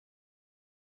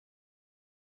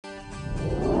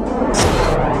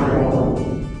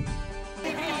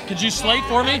Could you slate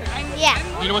for me? Yeah.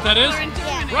 You know what that is?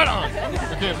 Yeah. Right on.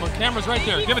 Okay, well, camera's right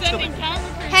there. Give it to me.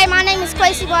 Hey, my name is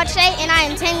Kwesi Boakye, and I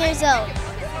am 10 years old.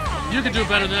 You can do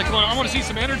better than that. Come on, I want to see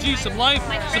some energy, some life,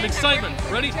 some excitement.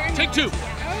 Ready? Take 2.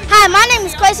 Hi, my name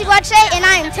is Kwesi Boakye, and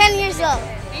I am 10 years old.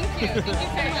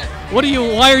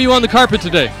 Why are you on the carpet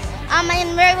today? I'm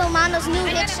in Mary Romando's new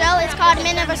hit show. It's called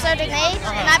Men of a Certain Age,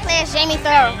 and I play as Jamie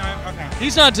Thorough.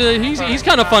 He's not. He's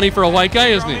kind of funny for a white guy,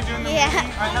 isn't he?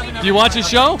 Yeah. Do you watch his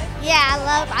show? Yeah,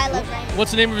 I love Jamie.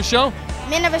 What's the name of his show?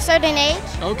 Men of a Certain Age.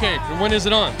 Okay. And when is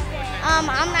it on? I'm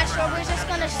not sure.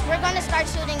 We're gonna start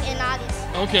shooting in August.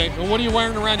 Okay. And what are you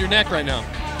wearing around your neck right now?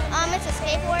 It's a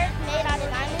skateboard made out of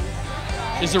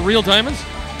diamonds. Is it real diamonds?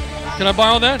 Can I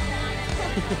borrow that?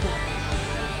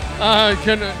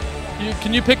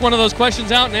 Can you pick one of those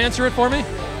questions out and answer it for me?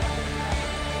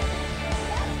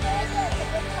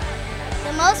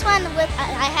 The most fun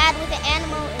I had with an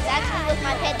animal is actually with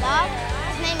my pet dog.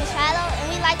 His name is Shiloh, and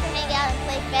we like to hang out and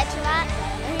play fetch a lot.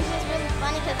 And he's just really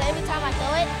funny because every time I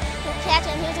throw it, he'll catch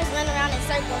it and he'll just run around in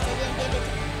circles and then give it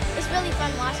to me. It's really fun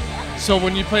watching it. So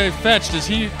when you play fetch, does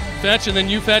he fetch and then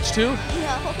you fetch too?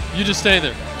 No. You just stay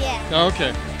there? Yeah. Okay.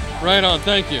 Right on.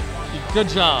 Thank you. Good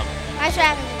job. Nice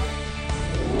having me.